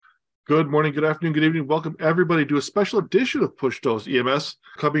Good morning, good afternoon, good evening. Welcome everybody to a special edition of Push Dose EMS,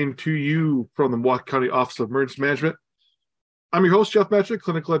 coming to you from the Milwaukee County Office of Emergency Management. I'm your host, Jeff Matcha,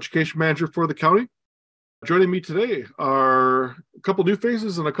 Clinical Education Manager for the county. Joining me today are a couple new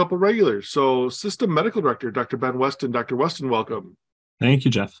faces and a couple regulars. So System Medical Director, Dr. Ben Weston. Dr. Weston, welcome. Thank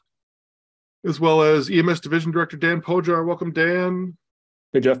you, Jeff. As well as EMS Division Director, Dan Pojar. Welcome, Dan.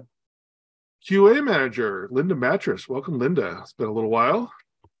 Hey, Jeff. QA Manager, Linda Mattrisch. Welcome, Linda. It's been a little while.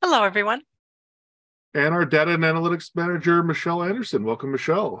 Hello, everyone. And our Data and Analytics Manager, Michelle Anderson. Welcome,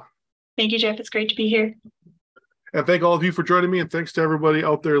 Michelle. Thank you, Jeff. It's great to be here. And thank all of you for joining me, and thanks to everybody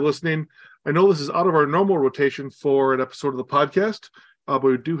out there listening. I know this is out of our normal rotation for an episode of the podcast, but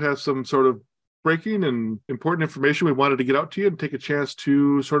we do have some sort of breaking and important information we wanted to get out to you and take a chance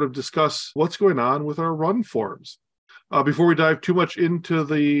to sort of discuss what's going on with our run forms. Before we dive too much into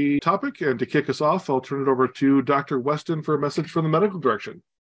the topic and to kick us off, I'll turn it over to Dr. Weston for a message from the medical direction.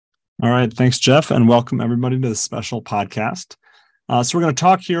 All right. Thanks, Jeff, and welcome everybody to this special podcast. So we're going to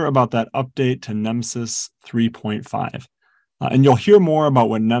talk here about that update to NEMSIS 3.5. And you'll hear more about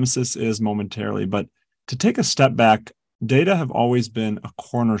what NEMSIS is momentarily. But to take a step back, data have always been a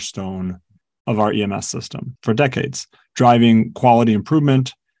cornerstone of our EMS system for decades, driving quality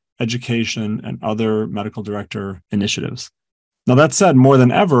improvement, education, and other medical director initiatives. Now, that said, more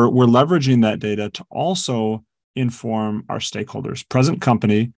than ever, we're leveraging that data to also inform our stakeholders, present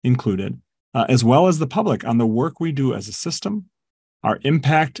company included, as well as the public, on the work we do as a system, our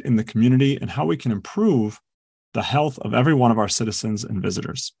impact in the community, and how we can improve the health of every one of our citizens and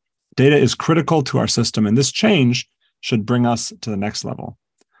visitors. Data is critical to our system, and this change should bring us to the next level.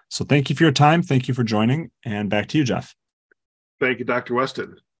 So thank you for your time. Thank you for joining, and back to you, Jeff. Thank you, Dr.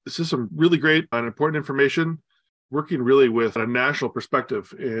 Weston. This is some really great and important information, working really with a national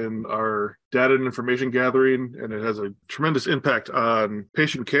perspective in our data and information gathering, and it has a tremendous impact on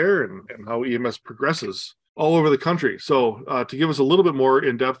patient care and how EMS progresses all over the country. So to give us a little bit more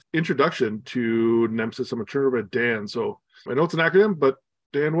in-depth introduction to NEMSIS, I'm going to turn it over to Dan. So I know it's an acronym, but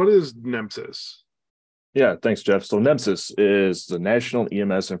Dan, what is NEMSIS? Yeah, thanks, Jeff. So NEMSIS is the National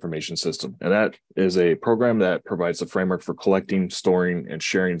EMS Information System, and that is a program that provides a framework for collecting, storing, and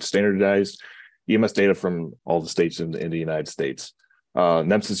sharing standardized EMS data from all the states in the United States.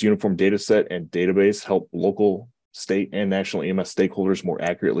 NEMSIS Uniform Data Set and Database help local, state, and national EMS stakeholders more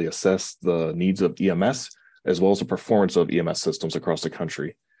accurately assess the needs of EMS, as well as the performance of EMS systems across the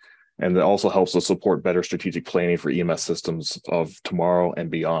country. And it also helps us support better strategic planning for EMS systems of tomorrow and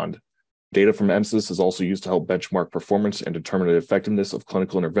beyond. Data from NEMSIS is also used to help benchmark performance and determine the effectiveness of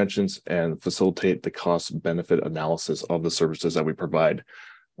clinical interventions and facilitate the cost-benefit analysis of the services that we provide.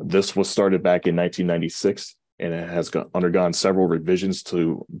 This was started back in 1996, and it has undergone several revisions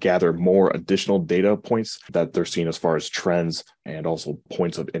to gather more additional data points that they're seeing as far as trends and also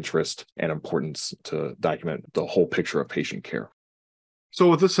points of interest and importance to document the whole picture of patient care.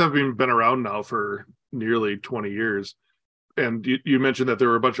 So with this having been around now for nearly 20 years, and you mentioned that there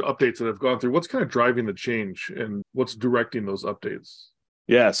were a bunch of updates that have gone through, what's kind of driving the change and what's directing those updates?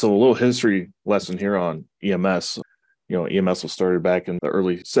 Yeah, so a little history lesson here on EMS. EMS was started back in the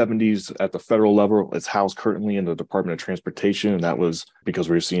early 70s at the federal level. It's housed currently in the Department of Transportation, and that was because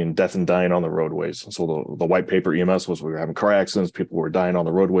we were seeing death and dying on the roadways. So the white paper EMS was we were having car accidents, people were dying on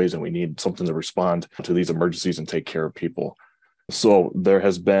the roadways, and we need something to respond to these emergencies and take care of people. So there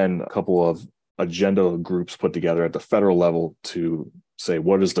has been a couple of agenda groups put together at the federal level to say,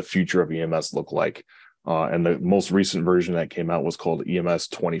 what does the future of EMS look like? And the most recent version that came out was called EMS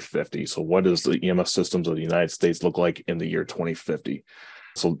 2050. So what does the EMS systems of the United States look like in the year 2050?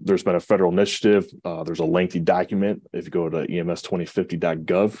 So there's been a federal initiative. There's a lengthy document. If you go to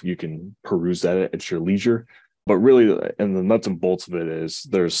ems2050.gov, you can peruse that at your leisure. But really, and the nuts and bolts of it is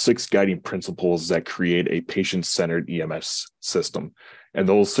there's 6 guiding principles that create a patient-centered EMS system. And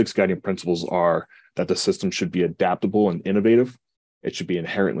those 6 guiding principles are that the system should be adaptable and innovative. It should be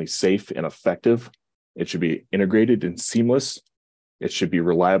inherently safe and effective. It should be integrated and seamless. It should be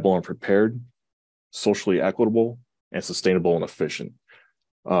reliable and prepared, socially equitable, and sustainable and efficient.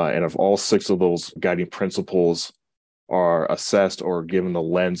 And if all 6 of those guiding principles are assessed or given the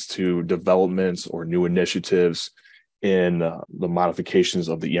lens to developments or new initiatives in the modifications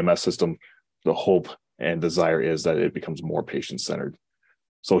of the EMS system, the hope and desire is that it becomes more patient-centered.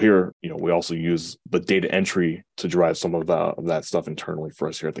 So here, we also use the data entry to drive some of that stuff internally for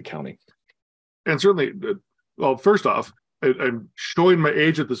us here at the county. And certainly, well, first off, I'm showing my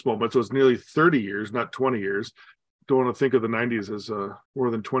age at this moment, so it's nearly 30 years, not 20 years. Don't want to think of the 90s as more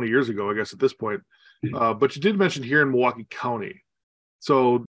than 20 years ago, I guess, at this point. But you did mention here in Milwaukee County.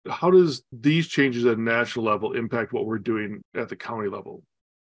 So how does these changes at a national level impact what we're doing at the county level?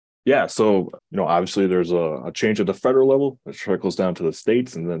 Yeah, so obviously there's a change at the federal level that trickles down to the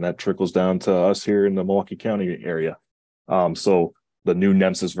states, and then that trickles down to us here in the Milwaukee County area. So the new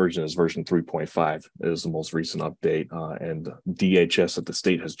NEMSIS version is version 3.5 is the most recent update, and DHS at the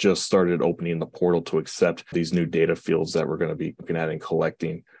state has just started opening the portal to accept these new data fields that we're going to be looking at and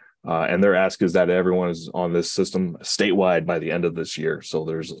collecting. And their ask is that everyone is on this system statewide by the end of this year. So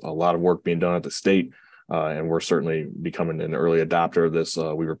there's a lot of work being done at the state. And we're certainly becoming an early adopter of this.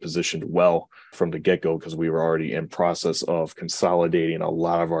 We were positioned well from the get-go because we were already in process of consolidating a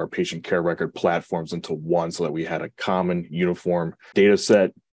lot of our patient care record platforms into one so that we had a common uniform data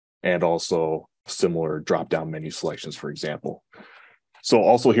set and also similar drop-down menu selections, for example. So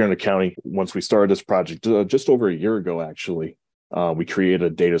also here in the county, once we started this project just over a year ago, actually, we created a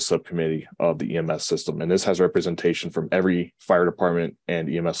data subcommittee of the EMS system. And this has representation from every fire department and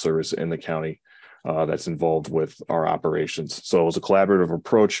EMS service in the county that's involved with our operations. So it was a collaborative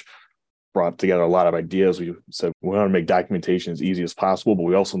approach, brought together a lot of ideas. We said we want to make documentation as easy as possible, but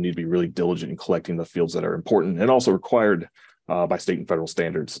we also need to be really diligent in collecting the fields that are important and also required by state and federal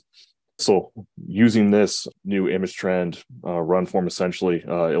standards. So using this new image trend run form, essentially, it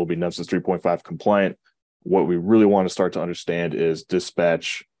will be NEMSIS 3.5 compliant. What we really want to start to understand is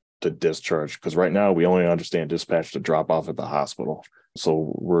dispatch to discharge, because right now we only understand dispatch to drop off at the hospital.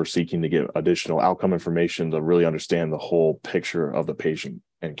 So we're seeking to get additional outcome information to really understand the whole picture of the patient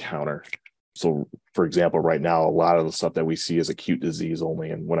encounter. So, for example, right now, a lot of the stuff that we see is acute disease only.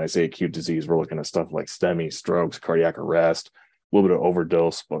 And when I say acute disease, we're looking at stuff like STEMI, strokes, cardiac arrest, a little bit of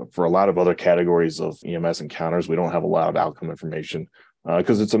overdose. But for a lot of other categories of EMS encounters, we don't have a lot of outcome information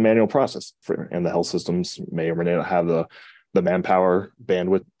because it's a manual process. And the health systems may or may not have the manpower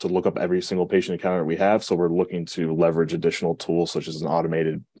bandwidth to look up every single patient encounter we have. So we're looking to leverage additional tools such as an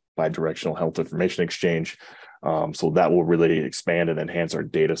automated bidirectional health information exchange. So that will really expand and enhance our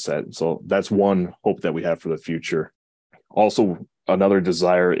data set. So that's one hope that we have for the future. Also, another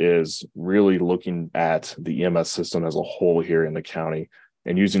desire is really looking at the EMS system as a whole here in the county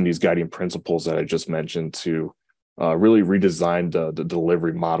and using these guiding principles that I just mentioned to really redesign the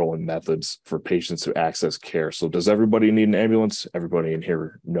delivery model and methods for patients to access care. So does everybody need an ambulance? Everybody in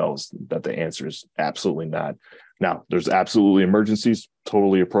here knows that the answer is absolutely not. Now, there's absolutely emergencies,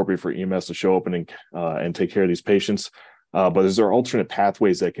 totally appropriate for EMS to show up and take care of these patients. But is there alternate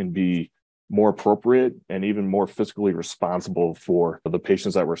pathways that can be more appropriate and even more fiscally responsible for the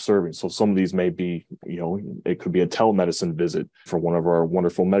patients that we're serving? So some of these may be, it could be a telemedicine visit for one of our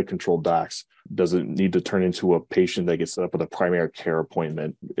wonderful med control docs. Does it need to turn into a patient that gets set up with a primary care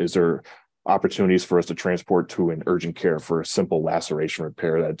appointment? Is there opportunities for us to transport to an urgent care for a simple laceration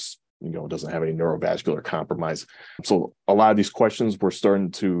repair that's, doesn't have any neurovascular compromise? So a lot of these questions we're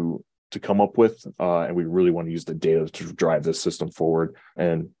starting to come up with, and we really want to use the data to drive this system forward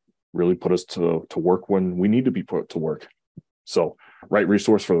and really put us to work when we need to be put to work. So right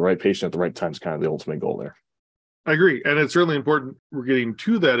resource for the right patient at the right time is kind of the ultimate goal there. I agree. And it's certainly important we're getting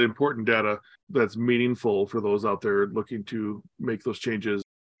to that important data that's meaningful for those out there looking to make those changes.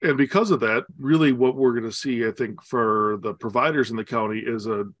 And because of that, really what we're going to see, I think, for the providers in the county is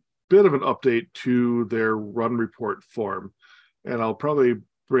a bit of an update to their run report form. And I'll probably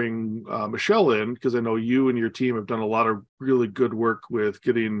bring Michelle in because I know you and your team have done a lot of really good work with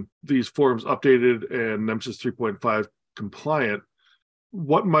getting these forms updated and NEMSIS 3.5 compliant.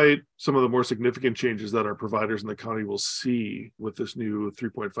 What might some of the more significant changes that our providers in the county will see with this new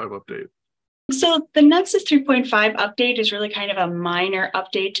 3.5 update? So the NEMSIS 3.5 update is really kind of a minor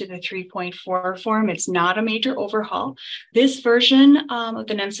update to the 3.4 form. It's not a major overhaul. This version of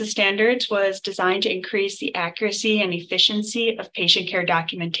the NEMSIS standards was designed to increase the accuracy and efficiency of patient care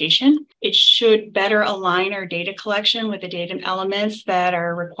documentation. It should better align our data collection with the data elements that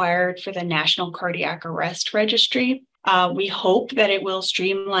are required for the National Cardiac Arrest Registry. We hope that it will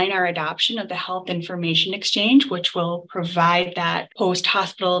streamline our adoption of the health information exchange, which will provide that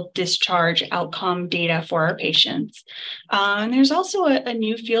post-hospital discharge outcome data for our patients. And there's also a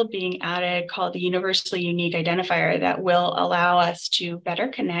new field being added called the universally unique identifier that will allow us to better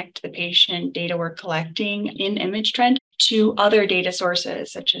connect the patient data we're collecting in ImageTrend to other data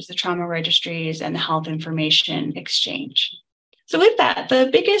sources, such as the trauma registries and the health information exchange. So with that, the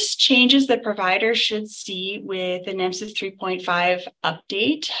biggest changes that providers should see with the NEMSIS 3.5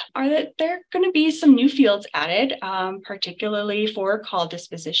 update are that there are going to be some new fields added, particularly for call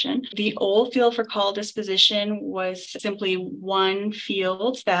disposition. The old field for call disposition was simply one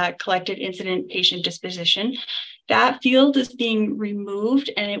field that collected incident patient disposition. That field is being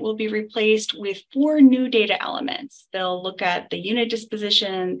removed and it will be replaced with 4 new data elements. They'll look at the unit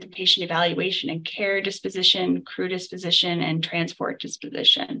disposition, the patient evaluation and care disposition, crew disposition, and transport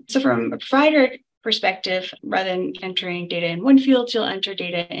disposition. So from a provider perspective, rather than entering data in one field, you'll enter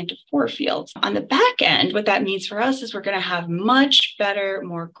data into 4 fields. On the back end, what that means for us is we're going to have much better,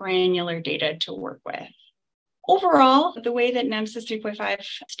 more granular data to work with. Overall, the way that NEMSIS 3.5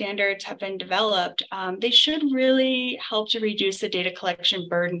 standards have been developed, they should really help to reduce the data collection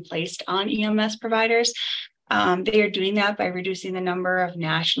burden placed on EMS providers. They are doing that by reducing the number of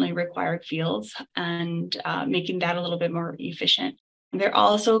nationally required fields and making that a little bit more efficient. They're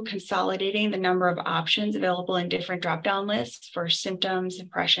also consolidating the number of options available in different drop-down lists for symptoms,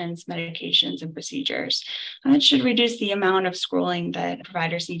 impressions, medications, and procedures. And that should reduce the amount of scrolling that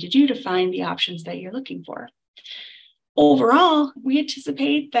providers need to do to find the options that you're looking for. Overall, we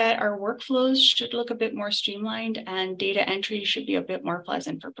anticipate that our workflows should look a bit more streamlined and data entry should be a bit more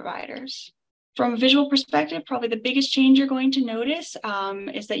pleasant for providers. From a visual perspective, probably the biggest change you're going to notice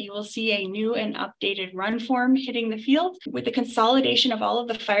is that you will see a new and updated run form hitting the field with the consolidation of all of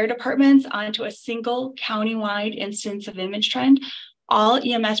the fire departments onto a single countywide instance of ImageTrend. All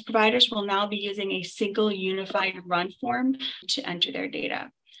EMS providers will now be using a single unified run form to enter their data.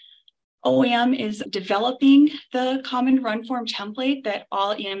 OEM is developing the common run form template that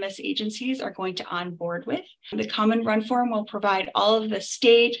all EMS agencies are going to onboard with. The common run form will provide all of the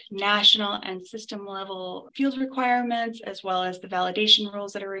state, national, and system level field requirements, as well as the validation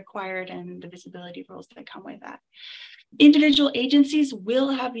rules that are required and the visibility rules that come with that. Individual agencies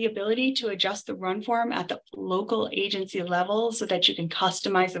will have the ability to adjust the run form at the local agency level so that you can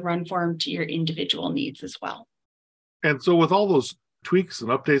customize the run form to your individual needs as well. And so with all those tweaks and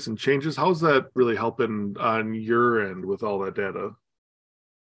updates and changes, how's that really helping on your end with all that data?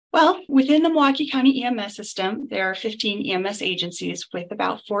 Well, within the Milwaukee County EMS system, there are 15 EMS agencies with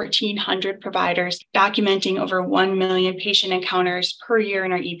about 1,400 providers documenting over 1 million patient encounters per year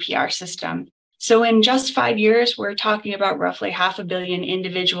in our EPR system. So in just 5 years, we're talking about roughly 500 million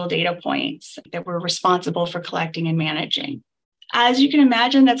individual data points that we're responsible for collecting and managing. As you can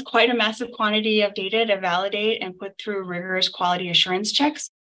imagine, that's quite a massive quantity of data to validate and put through rigorous quality assurance checks,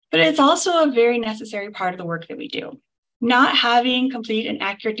 but it's also a very necessary part of the work that we do. Not having complete and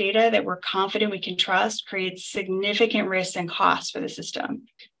accurate data that we're confident we can trust creates significant risks and costs for the system.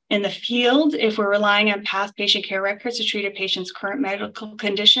 In the field, if we're relying on past patient care records to treat a patient's current medical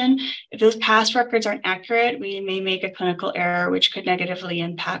condition, if those past records aren't accurate, we may make a clinical error, which could negatively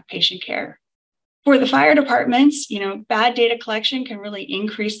impact patient care. For the fire departments, bad data collection can really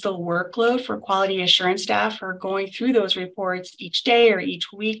increase the workload for quality assurance staff who are going through those reports each day or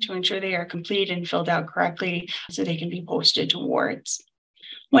each week to ensure they are complete and filled out correctly so they can be posted to wards.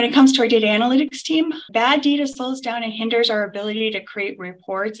 When it comes to our data analytics team, bad data slows down and hinders our ability to create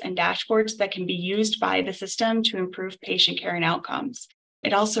reports and dashboards that can be used by the system to improve patient care and outcomes.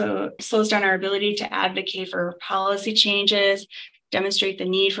 It also slows down our ability to advocate for policy changes, demonstrate the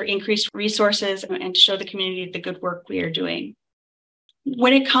need for increased resources, and to show the community the good work we are doing.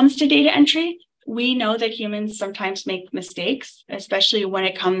 When it comes to data entry, we know that humans sometimes make mistakes, especially when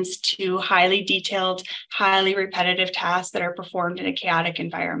it comes to highly detailed, highly repetitive tasks that are performed in a chaotic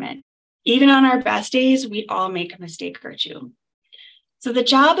environment. Even on our best days, we all make a mistake or two. So the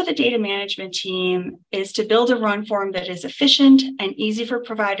job of the data management team is to build a run form that is efficient and easy for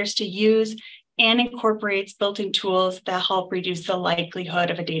providers to use and incorporates built-in tools that help reduce the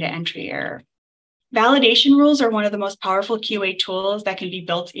likelihood of a data entry error. Validation rules are one of the most powerful QA tools that can be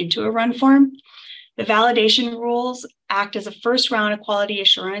built into a run form. The validation rules act as a first round of quality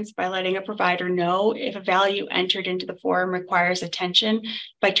assurance by letting a provider know if a value entered into the form requires attention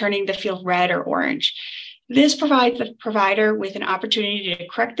by turning the field red or orange. This provides the provider with an opportunity to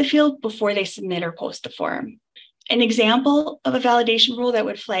correct the field before they submit or post the form. An example of a validation rule that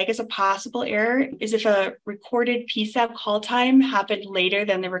would flag as a possible error is if a recorded PSAP call time happened later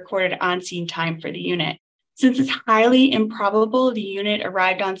than the recorded on-scene time for the unit. Since it's highly improbable the unit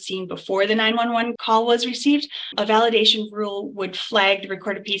arrived on scene before the 911 call was received, a validation rule would flag the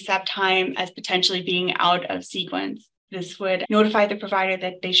recorded PSAP time as potentially being out of sequence. This would notify the provider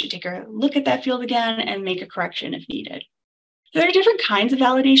that they should take a look at that field again and make a correction if needed. There are different kinds of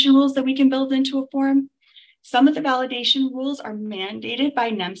validation rules that we can build into a form. Some of the validation rules are mandated by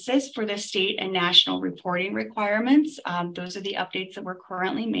NEMSIS for the state and national reporting requirements. Those are the updates that we're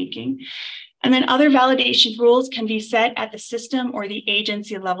currently making. And then other validation rules can be set at the system or the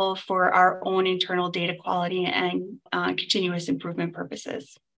agency level for our own internal data quality and continuous improvement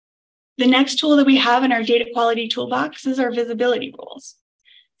purposes. The next tool that we have in our data quality toolbox is our visibility rules.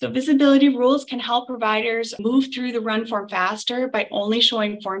 So visibility rules can help providers move through the run form faster by only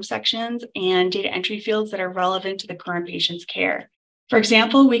showing form sections and data entry fields that are relevant to the current patient's care. For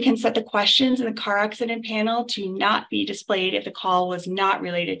example, we can set the questions in the car accident panel to not be displayed if the call was not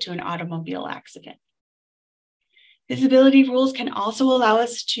related to an automobile accident. Visibility rules can also allow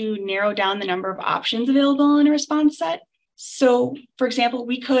us to narrow down the number of options available in a response set. So, for example,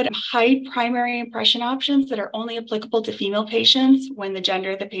 we could hide primary impression options that are only applicable to female patients when the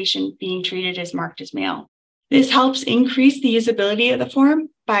gender of the patient being treated is marked as male. This helps increase the usability of the form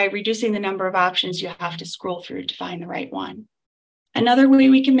by reducing the number of options you have to scroll through to find the right one. Another way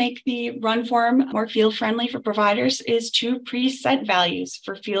we can make the run form more field-friendly for providers is to preset values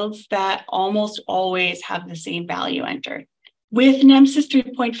for fields that almost always have the same value entered. With NEMSIS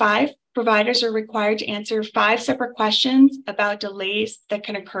 3.5, providers are required to answer 5 separate questions about delays that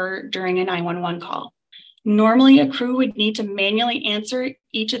can occur during a 911 call. Normally, a crew would need to manually answer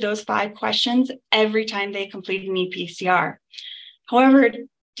each of those 5 questions every time they complete an ePCR. However,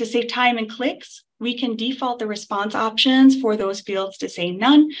 to save time and clicks, we can default the response options for those fields to say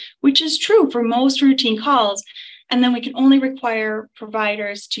none, which is true for most routine calls. And then we can only require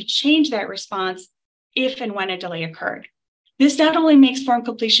providers to change that response if and when a delay occurred. This not only makes form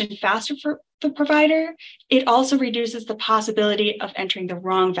completion faster for the provider, it also reduces the possibility of entering the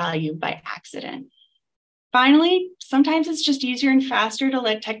wrong value by accident. Finally, sometimes it's just easier and faster to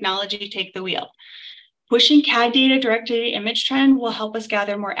let technology take the wheel. Pushing CAD data directly to image trend will help us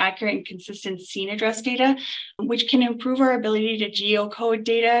gather more accurate and consistent scene address data, which can improve our ability to geocode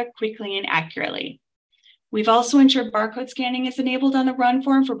data quickly and accurately. We've also ensured barcode scanning is enabled on the run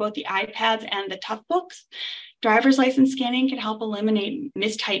form for both the iPads and the Toughbooks. Driver's license scanning can help eliminate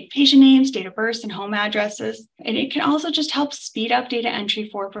mistyped patient names, date of birth, and home addresses. And it can also just help speed up data entry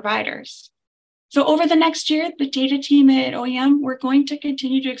for providers. So over the next year, the data team at OEM, we're going to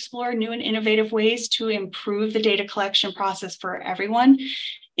continue to explore new and innovative ways to improve the data collection process for everyone,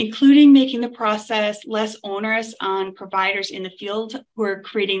 including making the process less onerous on providers in the field who are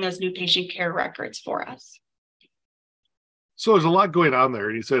creating those new patient care records for us. So there's a lot going on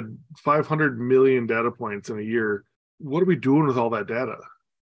there. You said 500 million data points in a year. What are we doing with all that data?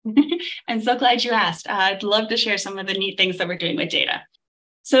 I'm so glad you asked. I'd love to share some of the neat things that we're doing with data.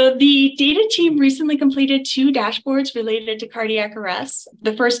 So the data team recently completed 2 dashboards related to cardiac arrest.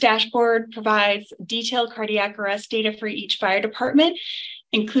 The first dashboard provides detailed cardiac arrest data for each fire department,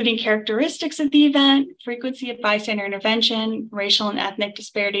 including characteristics of the event, frequency of bystander intervention, racial and ethnic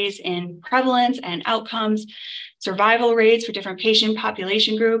disparities in prevalence and outcomes, survival rates for different patient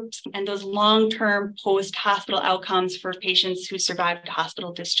population groups, and those long-term post-hospital outcomes for patients who survived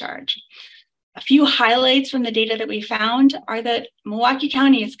hospital discharge. A few highlights from the data that we found are that Milwaukee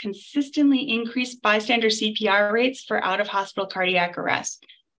County has consistently increased bystander CPR rates for out-of-hospital cardiac arrest.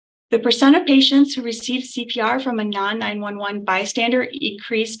 The percent of patients who received CPR from a non-911 bystander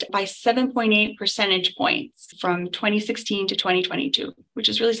increased by 7.8 percentage points from 2016 to 2022, which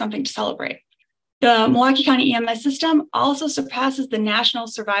is really something to celebrate. The Milwaukee County EMS system also surpasses the national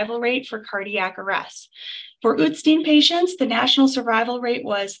survival rate for cardiac arrest. For Utstein patients, the national survival rate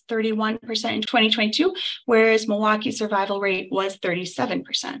was 31% in 2022, whereas Milwaukee's survival rate was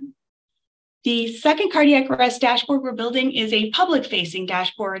 37%. The second cardiac arrest dashboard we're building is a public-facing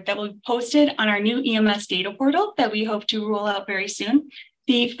dashboard that will be posted on our new EMS data portal that we hope to roll out very soon.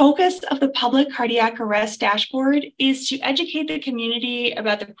 The focus of the public cardiac arrest dashboard is to educate the community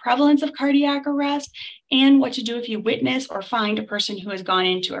about the prevalence of cardiac arrest and what to do if you witness or find a person who has gone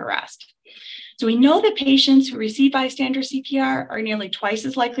into arrest. So we know that patients who receive bystander CPR are nearly twice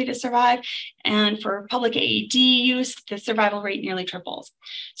as likely to survive. And for public AED use, the survival rate nearly triples.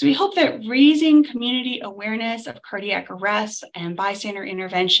 So we hope that raising community awareness of cardiac arrest and bystander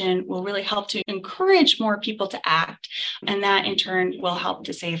intervention will really help to encourage more people to act. And that in turn will help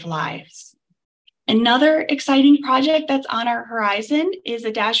to save lives. Another exciting project that's on our horizon is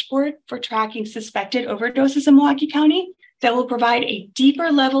a dashboard for tracking suspected overdoses in Milwaukee County that will provide a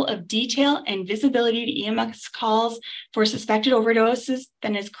deeper level of detail and visibility to EMS calls for suspected overdoses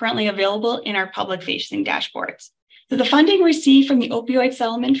than is currently available in our public-facing dashboards. So the funding received from the opioid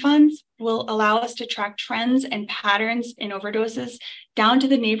settlement funds will allow us to track trends and patterns in overdoses down to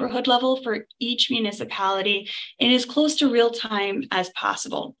the neighborhood level for each municipality and as close to real time as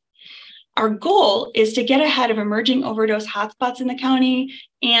possible. Our goal is to get ahead of emerging overdose hotspots in the county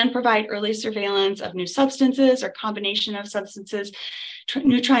and provide early surveillance of new substances or combination of substances,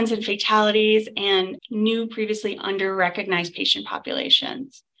 new trends and fatalities, and new previously under-recognized patient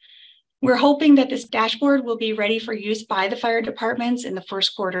populations. We're hoping that this dashboard will be ready for use by the fire departments in the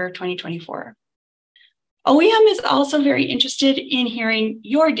first quarter of 2024. OEM is also very interested in hearing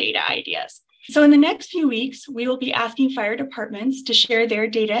your data ideas. So in the next few weeks, we will be asking fire departments to share their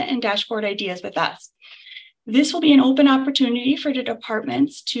data and dashboard ideas with us. This will be an open opportunity for the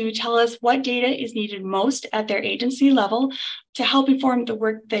departments to tell us what data is needed most at their agency level to help inform the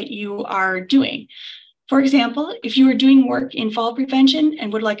work that you are doing. For example, if you are doing work in fall prevention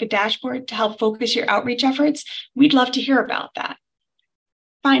and would like a dashboard to help focus your outreach efforts, we'd love to hear about that.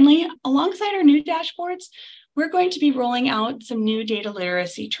 Finally, alongside our new dashboards, we're going to be rolling out some new data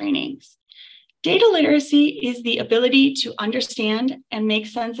literacy trainings. Data literacy is the ability to understand and make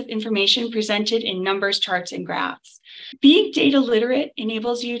sense of information presented in numbers, charts, and graphs. Being data literate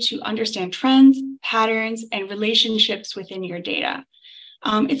enables you to understand trends, patterns, and relationships within your data.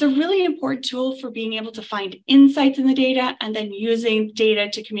 It's a really important tool for being able to find insights in the data and then using data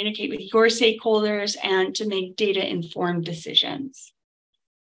to communicate with your stakeholders and to make data-informed decisions.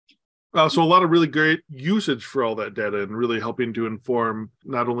 So a lot of really great usage for all that data and really helping to inform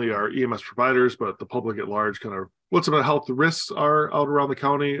not only our EMS providers, but the public at large, kind of what some of the health risks are out around the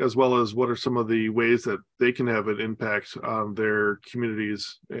county, as well as what are some of the ways that they can have an impact on their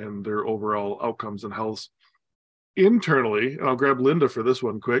communities and their overall outcomes and health. Internally, and I'll grab Linda for this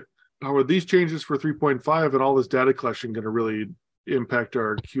one quick, how are these changes for 3.5 and all this data collection going to really impact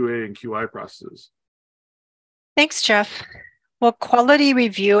our QA and QI processes? Thanks, Jeff. Well, quality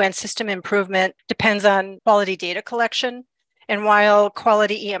review and system improvement depends on quality data collection. And while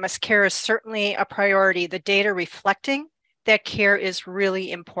quality EMS care is certainly a priority, the data reflecting that care is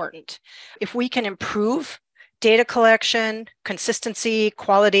really important. If we can improve data collection, consistency,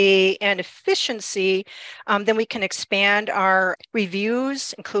 quality, and efficiency, then we can expand our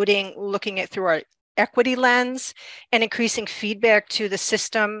reviews, including looking at through our equity lens and increasing feedback to the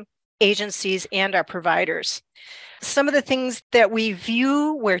system, agencies, and our providers. Some of the things that we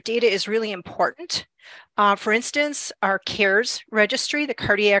view where data is really important, for instance, our CARES registry, the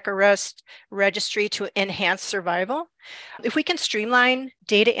cardiac arrest registry to enhance survival. If we can streamline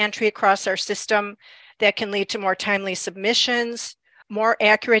data entry across our system, that can lead to more timely submissions, more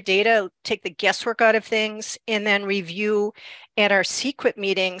accurate data, take the guesswork out of things, and then review at our CQIP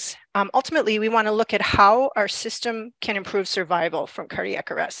meetings. Ultimately, we want to look at how our system can improve survival from cardiac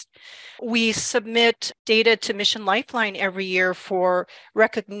arrest. We submit data to Mission Lifeline every year for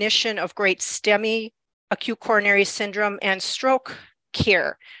recognition of great STEMI, acute coronary syndrome, and stroke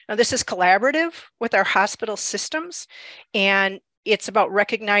care. Now, this is collaborative with our hospital systems, and it's about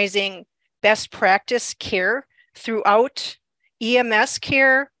recognizing best practice care throughout EMS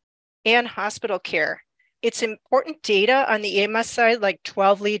care and hospital care. It's important data on the EMS side, like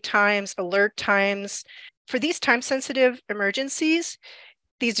 12 lead times, alert times. For these time-sensitive emergencies,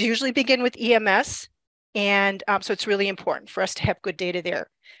 these usually begin with EMS, and so it's really important for us to have good data there.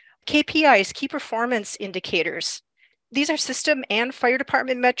 KPIs, key performance indicators. These are system and fire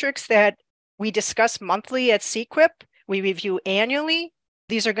department metrics that we discuss monthly at CQIP. We review annually.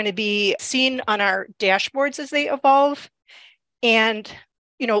 These are going to be seen on our dashboards as they evolve. And,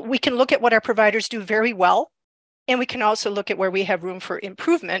 we can look at what our providers do very well. And we can also look at where we have room for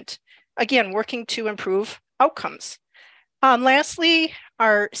improvement. Again, working to improve outcomes. Lastly,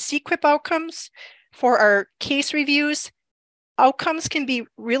 our CQIP outcomes for our case reviews. Outcomes can be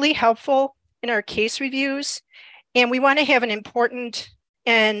really helpful in our case reviews. And we want to have an important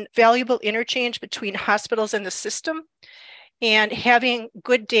and valuable interchange between hospitals and the system. And having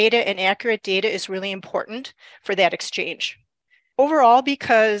good data and accurate data is really important for that exchange. Overall,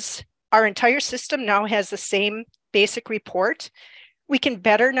 because our entire system now has the same basic report, we can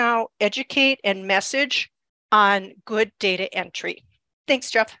better now educate and message on good data entry.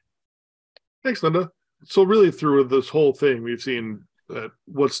 Thanks, Jeff. Thanks, Linda. So really through this whole thing, we've seen that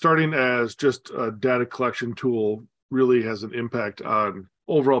what's starting as just a data collection tool really has an impact on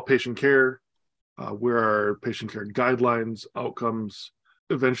overall patient care, where our patient care guidelines, outcomes,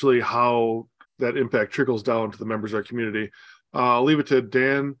 eventually how that impact trickles down to the members of our community. I'll leave it to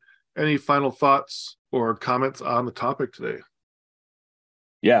Dan. Any final thoughts or comments on the topic today?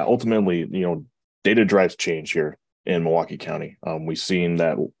 Yeah, ultimately, data drives change here in Milwaukee County. We've seen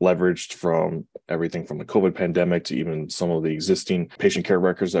that leveraged from everything from the COVID pandemic to even some of the existing patient care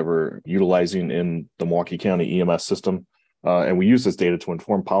records that we're utilizing in the Milwaukee County EMS system. And we use this data to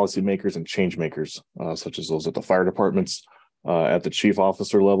inform policymakers and change makers, such as those at the fire departments, at the chief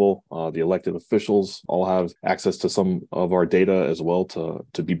officer level. The elected officials all have access to some of our data as well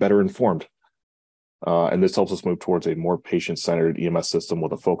to be better informed. And this helps us move towards a more patient-centered EMS system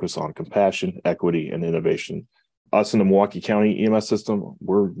with a focus on compassion, equity, and innovation. Us in the Milwaukee County EMS system,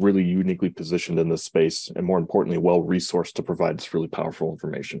 we're really uniquely positioned in this space and more importantly, well-resourced to provide this really powerful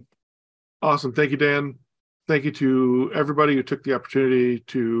information. Awesome. Thank you, Dan. Thank you to everybody who took the opportunity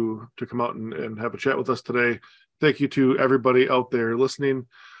to come out and have a chat with us today. Thank you to everybody out there listening.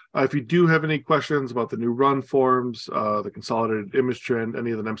 If you do have any questions about the new run forms, the consolidated image trend,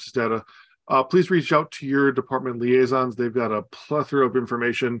 any of the NEMSIS data, please reach out to your department liaisons. They've got a plethora of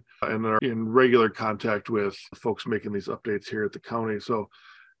information and are in regular contact with folks making these updates here at the county. So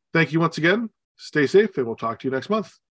thank you once again. Stay safe, and we'll talk to you next month.